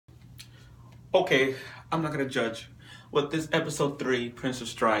Okay, I'm not gonna judge. With this episode 3, Prince of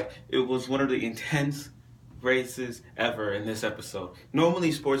Stride, it was one of the intense races ever in this episode.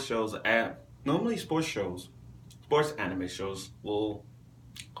 Normally sports anime shows will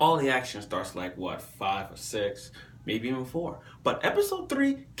all the action starts like what 5 or 6, maybe even 4. But episode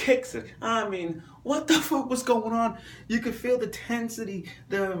 3 kicks it. I mean, what the fuck was going on? You could feel the tensity,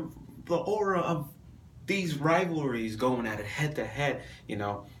 the aura of these rivalries going at it head to head.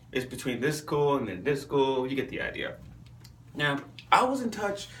 It's between this school and then this school. You get the idea. Now, I was in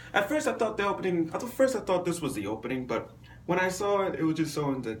touch. At first, I thought the opening. At first, I thought this was the opening, but when I saw it, it was just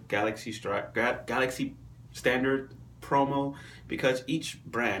showing the Galaxy standard promo because each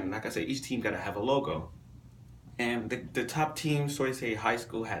brand, like I said, each team gotta have a logo. And the top team, Soisei High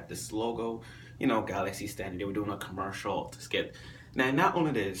School, had this logo, Galaxy standard. They were doing a commercial to skit. Now, not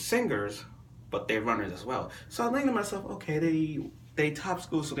only the singers, but they're runners as well. So I'm thinking to myself, okay, they top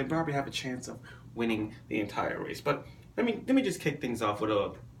school, so they probably have a chance of winning the entire race. But let me just kick things off with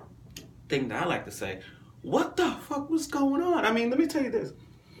a thing that I like to say. What the fuck was going on? I mean, let me tell you this.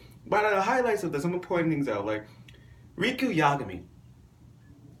 By the highlights of this, I'm gonna point things out. Like Riku Yagami,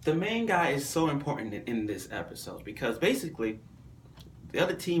 the main guy is so important in this episode because basically the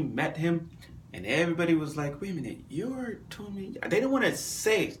other team met him and everybody was like, wait a minute, you're telling me. They didn't want to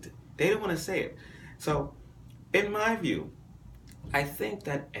say it. They didn't want to say it. So, in my view, I think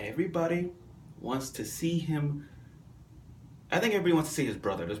that everybody wants to see him. I think everybody wants to see his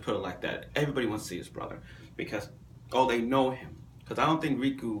brother. Let's put it like that. Everybody wants to see his brother because, they know him. Because I don't think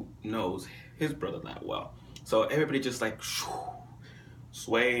Riku knows his brother that well. So everybody just like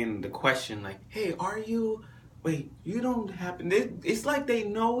swaying the question like, hey, are you? Wait, you don't happen. It's like they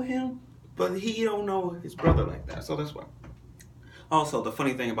know him, but he don't know his brother like that. So that's why. Also, the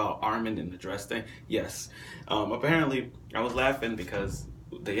funny thing about Armin and the dress thing, yes. Apparently, I was laughing because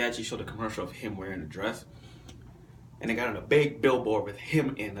they actually showed a commercial of him wearing a dress. And they got on a big billboard with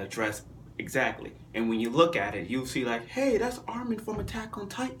him in a dress exactly. And when you look at it, you'll see like, hey, that's Armin from Attack on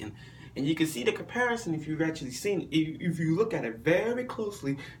Titan. And you can see the comparison if you've actually seen it. If you look at it very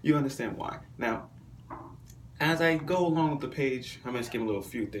closely, you understand why. Now, as I go along with the page, I'm going to skim a little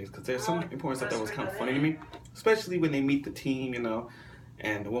few things because there's some important stuff that was kind of funny to me. Especially when they meet the team, and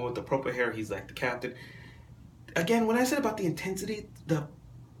the one with the purple hair, he's like the captain. Again, when I said about the intensity, the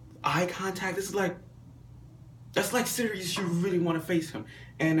eye contact, that's like serious. You really want to face him.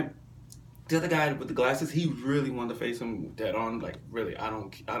 And the other guy with the glasses, he really wanted to face him dead on. Like, really, I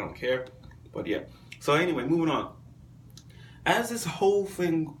don't care. But yeah. So anyway, moving on. As this whole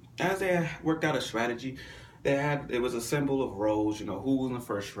thing, as they worked out a strategy, it was a symbol of roles, who was in the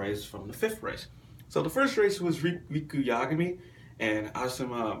first race from the 5th race. So the first race was Riku Yagami and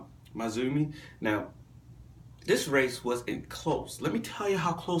Asuma Mazumi. Now, this race was in close. Let me tell you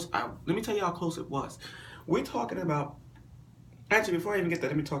how close it was. We're talking about. Actually, before I even get that,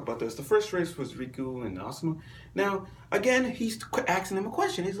 let me talk about this. The first race was Riku and Asuma. Now, again, he's asking him a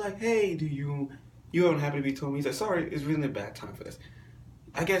question. He's like, "Hey, you don't happen to be told me?" He's like, "Sorry, it's really a bad time for this."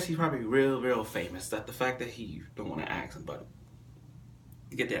 I guess he's probably real famous. That the fact that he don't want to ask him, but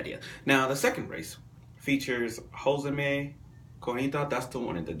you get the idea. Now, the second race features Hosame Konita. That's the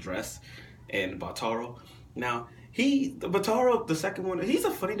one in the dress, and Bataro. Now, Bataro, the second one, he's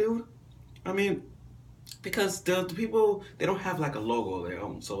a funny dude. I mean, because the people, they don't have like a logo of their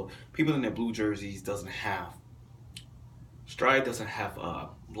own. So people in their blue jerseys doesn't have. Stride doesn't have a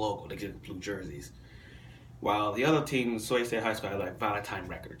logo. They get blue jerseys. While the other team, Soisei High School, had like Valentine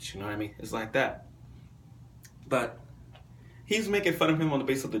Records. You know what I mean? It's like that. But he's making fun of him on the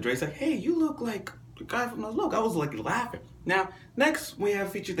basis of the dress. Like, hey, you look like the guy from the look. I was like laughing. Now, next we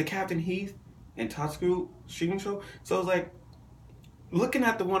have featured the Captain Heath and Tatsuku Shinsho. So it's like, looking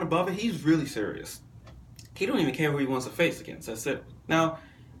at the one above it, he's really serious. He don't even care who he wants to face against. That's it. Now,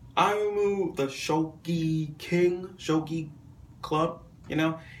 Ayumu, the Shogi Club,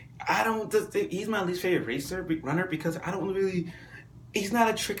 I don't just think he's my least favorite runner because I don't really. He's not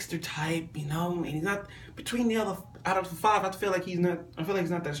a trickster type, and he's not between the other out of the 5. I feel like he's not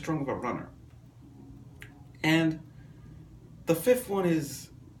that strong of a runner. And the 5th one is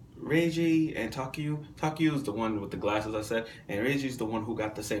Reiji and Takyu. Takyu is the one with the glasses I said, and Reiji is the one who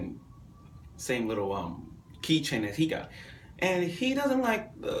got the same little keychain as he got. And he doesn't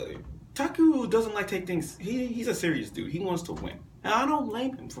like Takyu doesn't like take things. He's a serious dude. He wants to win. And I don't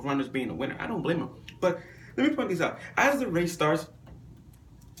blame him for runners being a winner. I don't blame him. But let me point these out. As the race starts,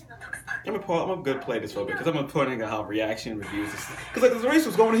 I'm gonna play this for a bit because I'm gonna pointing out how reaction reviews this. Because like the race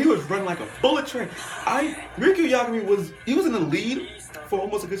was going, he was running like a bullet train. Riku Yagami was in the lead for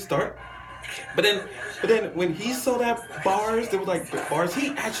almost a good start, but then But then when he saw that bars, there was like bars, he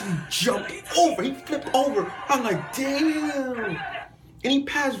actually jumped over. He flipped over. I'm like, damn. And he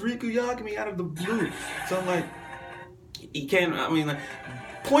passed Riku Yagami out of the blue. So I'm like, he can't, I mean, like,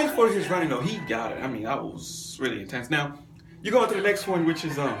 points for his running though. He got it. I mean, that was really intense. Now, you go on to the next one, which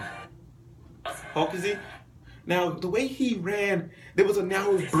is Hokuzi. Now, the way he ran, there was a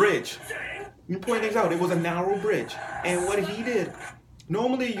narrow bridge. You point things out. It was a narrow bridge. And what he did,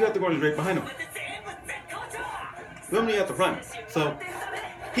 normally you have to go right behind him. Normally you have to run. So,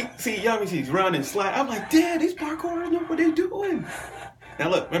 Yami sees run and slide. I'm like, Dad, these parkourers know what they're doing. Now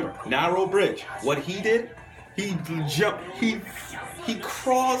look, remember, narrow bridge. What he did, he jumped, he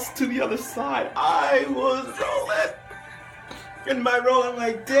crossed to the other side. I was rolling. In my roll, I'm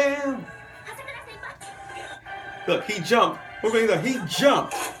like, damn. Look, he jumped. He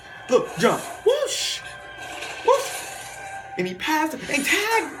jumped. Look, jump. Whoosh. Whoosh. And he passed it and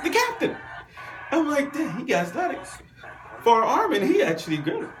tagged the captain. I'm like, damn, he got athletic. For Armin, he actually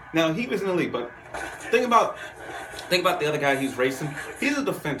good. Now, he was in the league, but think about the other guy he's racing. He's a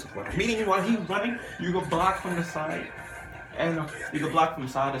defensive runner. Meaning, while he's running, you go block from the side. And you can block from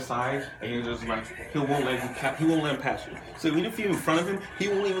side to side, and you're just like, he won't let him pass you. So even if you're in front of him, he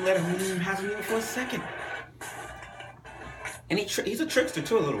won't even let him pass you even for a second. And he's a trickster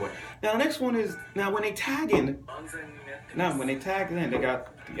too a little bit. Now the next one is, now when they tag in, they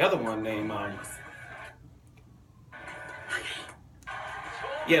got the other one named,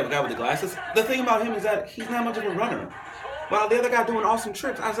 the guy with the glasses. The thing about him is that he's not much of a runner. While the other guy doing awesome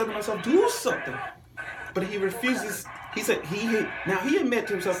tricks, I said to myself, do something. But he refuses. He said he admit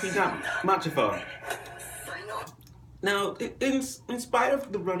to himself he's not much of a. Now, in spite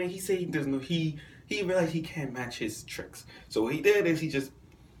of the running, he said he realized he can't match his tricks. So what he did is he just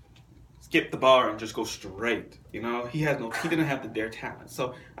skipped the bar and just go straight. You know, he didn't have their talent.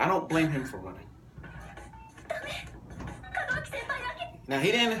 So I don't blame him for running. Now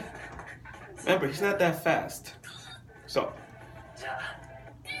he didn't. Remember, he's not that fast. So.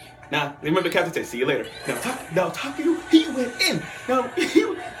 Now, remember the captain said, see you later. Now, Takeru, he went in. Now,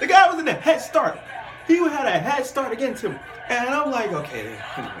 the guy was in a head start. He had a head start against him. And I'm like, okay.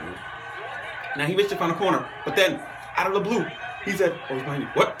 Now, he reached up on the corner. But then, out of the blue, he said, oh, he's behind you.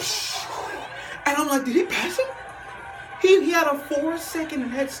 What? And I'm like, did he pass him? He had a 4-second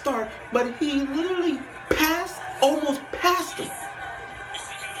head start, but he literally almost passed him.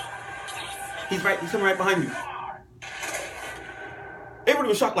 He's coming right behind you. Everybody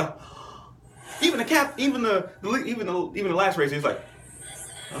was shocked, like, even the last race, he's like,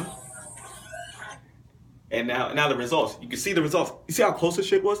 huh? And now the results. You can see the results. You see how close this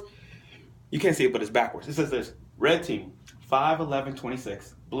shit was? You can't see it, but it's backwards. It says this: red team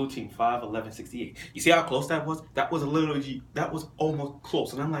 5:11.26, blue team 5:11.68. You see how close that was? That was almost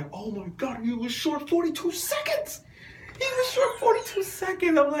close. And I'm like, oh my god, he was short 42 seconds. He was short 42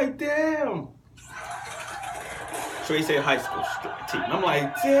 seconds. I'm like, damn. So he said high school team. I'm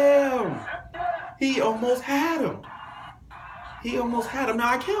like, damn. He almost had him.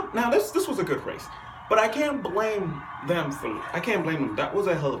 Now this was a good race. But I can't blame them. That was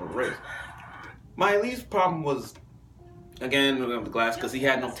a hell of a race. My least problem was, again, with the glass, because he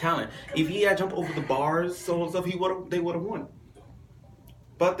had no talent. If he had jumped over the bars, so stuff, they would have won.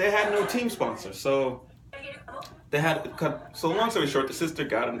 But they had no team sponsor, so they had to cut. So long story short, his sister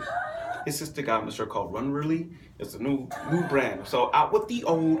got him a shirt called Run Really. It's a new brand. So out with the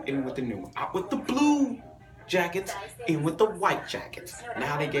old, in with the new. Out with the blue jackets, in with the white jackets.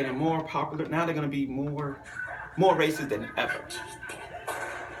 Now they're getting more popular. Now they're gonna be more races than ever.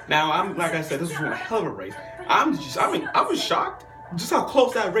 Now like I said, this was a hell of a race. I was shocked just how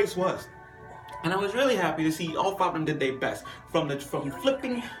close that race was, and I was really happy to see all 5 of them did their best. From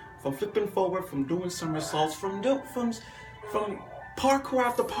flipping forward, from doing somersaults, from parkour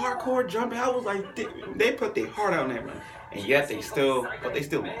after parkour, jumping. I was like, they put their heart out on that run, and yet they still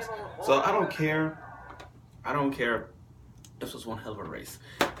lost. So I don't care. This was one hell of a race,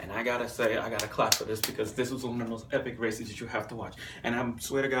 and I gotta clap for this, because this was one of the most epic races that you have to watch. And I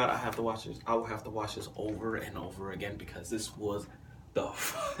swear to God, I have to watch this. I will have to watch this over and over again, because this was the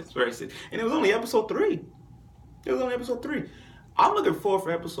first race, and it was only episode 3. I'm looking forward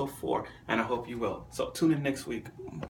for episode 4, and I hope you will. So tune in next week.